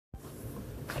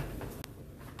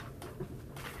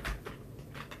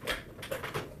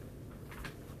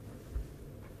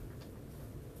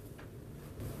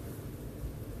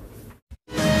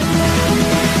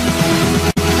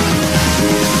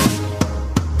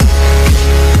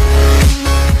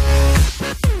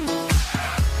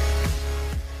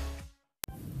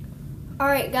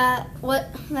Alright,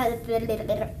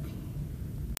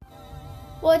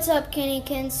 what's up,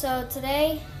 Kennykins? So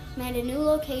today, I'm at a new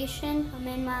location. I'm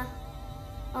in my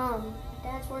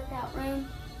dad's workout room.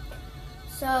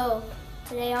 So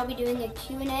today I'll be doing a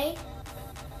Q&A.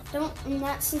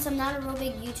 Since I'm not a real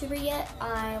big YouTuber yet,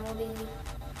 I will be,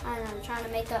 I don't know, trying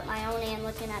to make up my own and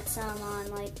looking at some on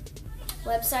like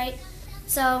website.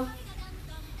 So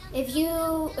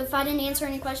if I didn't answer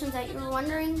any questions that you were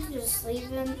wondering, just leave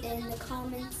them in the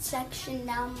comment section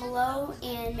down below,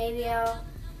 and maybe I'll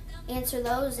answer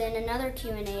those in another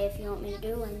Q&A if you want me to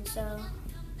do one. So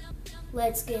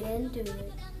let's get into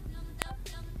it.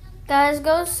 Guys,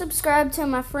 go subscribe to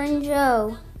my friend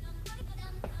Joe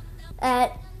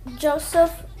at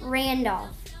Joseph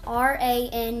Randolph, Randolph.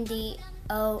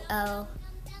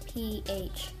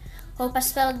 Hope I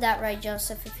spelled that right,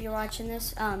 Joseph, if you're watching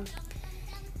this.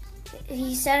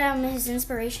 He said I'm his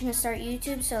inspiration to start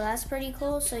YouTube, so that's pretty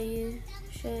cool. So you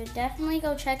should definitely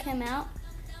go check him out.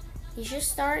 He's just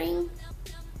starting.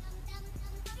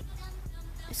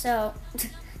 So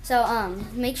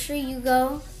make sure you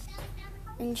go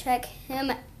and check him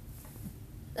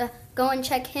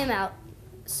out.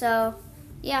 So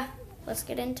yeah, let's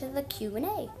get into the Q&A.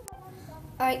 All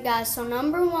right, guys, so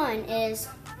number one is,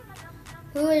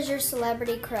 who is your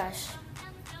celebrity crush?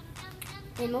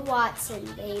 Emma Watson,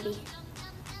 baby.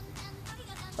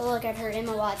 Oh, look at her,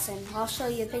 Emma Watson. I'll show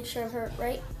you a picture of her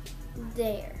right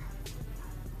there.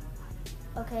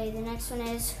 Okay, the next one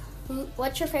is,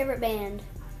 what's your favorite band?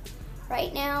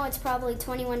 Right now, it's probably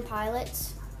 21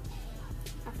 Pilots.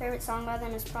 My favorite song by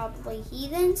them is probably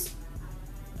Heathens.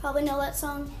 Probably know that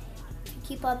song.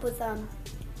 Keep up with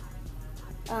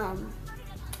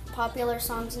popular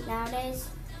songs nowadays.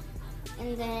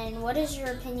 And then, what is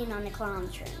your opinion on the clown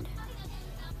trend?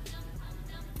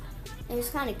 It was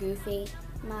kind of goofy,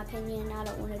 in my opinion. I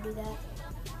don't want to do that.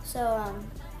 So,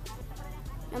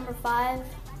 number 5,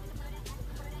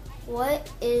 what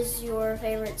is your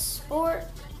favorite sport?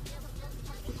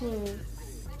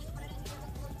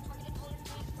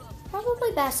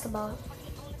 Probably basketball.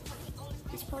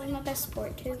 It's probably my best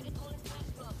sport too.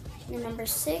 And then number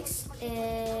 6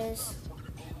 is,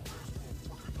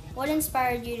 what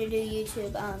inspired you to do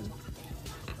YouTube?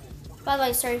 By the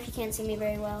way, sorry if you can't see me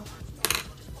very well.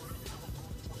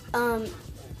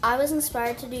 I was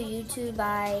inspired to do YouTube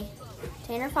by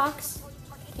Tanner Fox,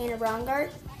 Tanner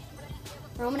Braungart,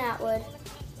 Roman Atwood,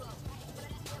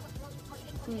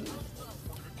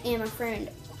 and my friend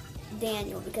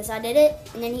Daniel, because I did it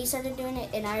and then he started doing it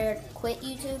and I quit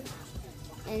YouTube,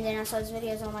 and then I saw his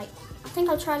videos and I'm like, I think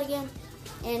I'll try it again,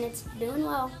 and it's doing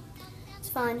well. It's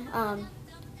fun.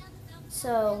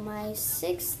 So my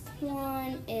 6th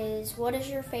one is, what is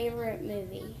your favorite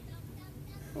movie?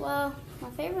 Well, my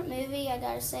favorite movie, I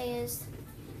gotta say, is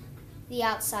The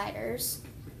Outsiders,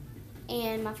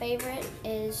 and my favorite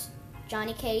is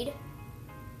Johnny Cade.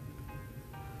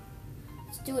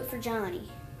 Let's do it for Johnny.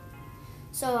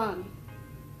 So,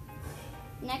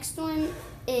 next one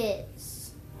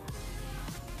is,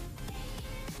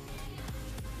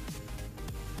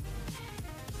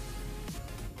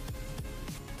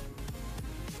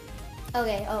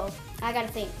 okay, I gotta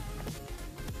think.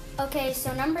 Okay,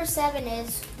 so number 7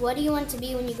 is, what do you want to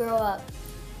be when you grow up?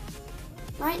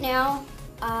 Right now,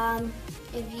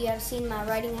 if you have seen my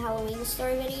writing a Halloween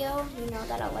story video, you know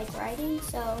that I like writing.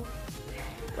 So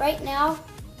right now,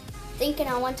 thinking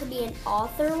I want to be an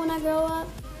author when I grow up,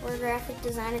 or a graphic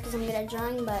designer because I'm good at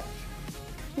drawing, but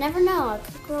never know, I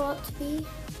could grow up to be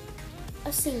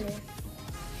a singer.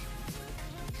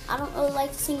 I don't really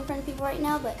like to sing in front of people right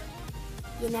now, but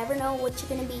you never know what you're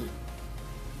gonna be.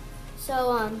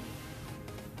 So, I'm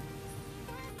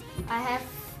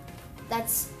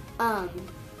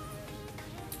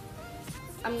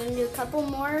gonna do a couple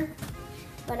more,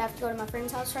 but I have to go to my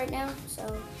friend's house right now.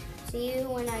 So, see you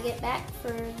when I get back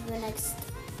for the next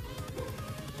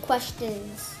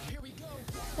questions.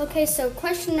 Okay, so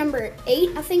question number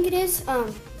 8, I think it is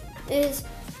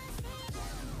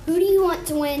who do you want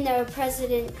to win the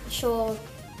presidential,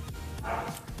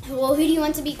 well, who do you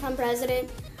want to become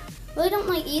president? Really don't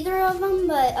like either of them,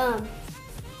 but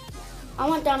I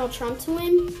want Donald Trump to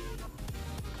win.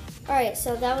 Alright,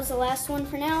 so that was the last one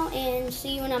for now, and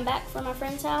see you when I'm back from my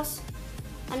friend's house.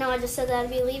 I know I just said that I'd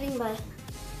be leaving, but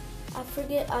I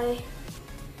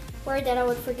worried that I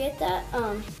would forget that,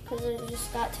 because it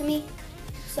just got to me.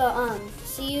 So,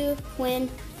 see you when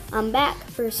I'm back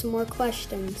for some more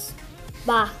questions.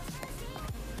 Bye.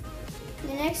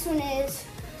 The next one is,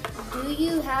 do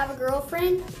you have a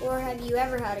girlfriend, or have you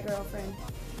ever had a girlfriend?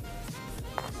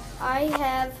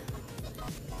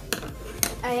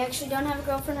 I actually don't have a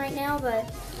girlfriend right now,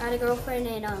 but I had a girlfriend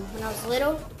when I was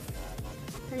little.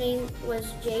 Her name was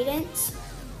Jadence.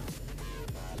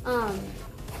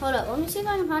 Hold up, let me see if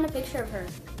I can find a picture of her.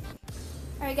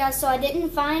 Alright guys, so I didn't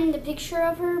find a picture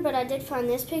of her, but I did find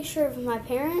this picture of my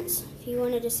parents. If you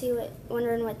wanted to see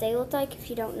wondering what they look like if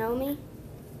you don't know me.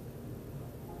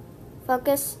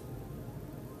 Focus.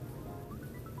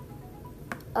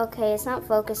 Okay, it's not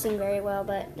focusing very well,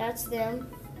 but that's them.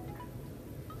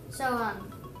 So,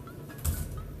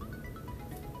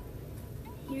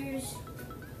 here's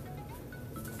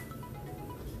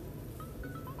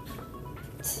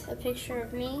a picture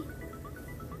of me.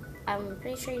 I'm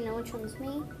pretty sure you know which one's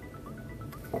me.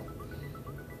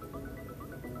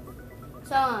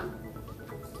 So,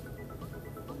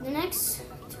 the next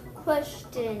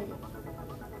question.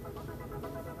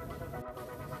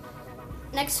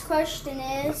 Next question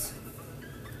is,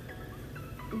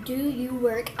 do you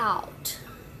work out?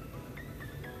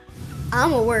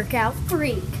 I'm a workout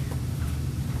freak.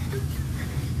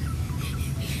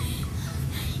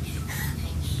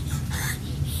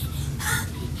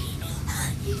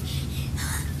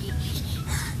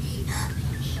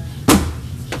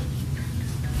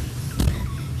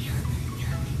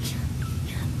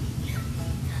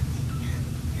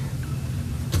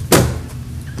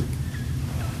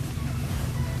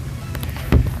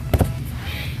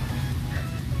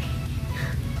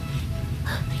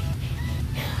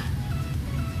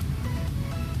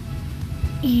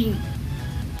 Eating.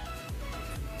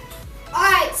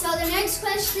 Alright, so the next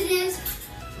question is,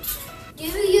 do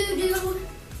you do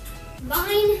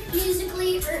Vine,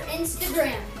 Musical.ly, or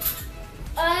Instagram?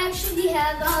 I actually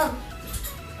have a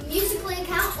Musical.ly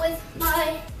account with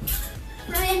my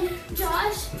friend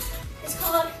Josh. It's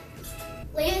called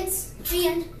Lance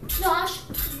and Josh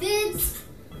Vids.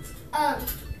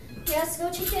 Yes,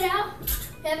 go check it out.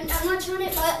 I haven't done much on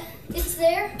it, but it's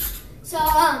there. So,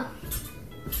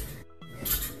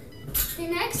 the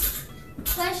next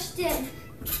question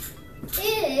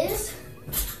is,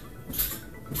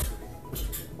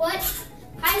 what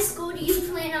high school do you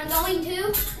plan on going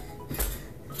to?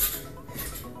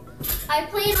 I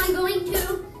plan on going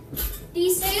to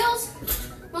DeSales,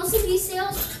 mostly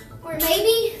DeSales, or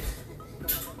maybe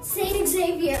St.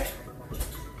 Xavier.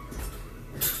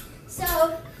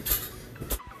 So,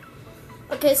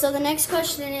 okay, so the next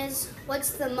question is,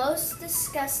 what's the most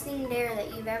disgusting dare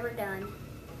that you've ever done?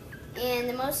 And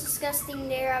the most disgusting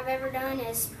dare I've ever done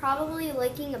is probably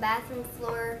licking a bathroom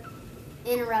floor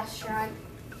in a restaurant.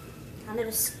 Kind of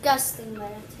disgusting, but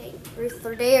I take Ruth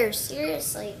or dare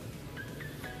seriously.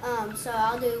 So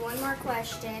I'll do one more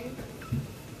question.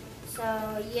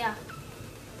 So yeah.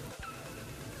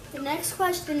 The next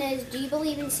question is, do you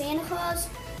believe in Santa Claus,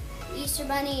 the Easter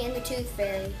Bunny, and the Tooth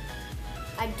Fairy?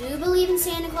 I do believe in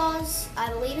Santa Claus,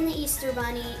 I believe in the Easter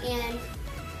Bunny, and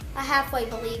I halfway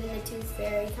believe in the Tooth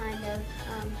Fairy, kind of.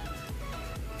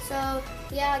 So,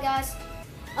 yeah, guys.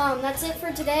 That's it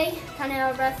for today. Kind of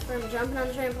out of breath from jumping on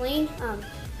the trampoline.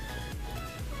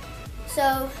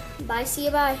 So, bye, see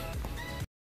you, bye.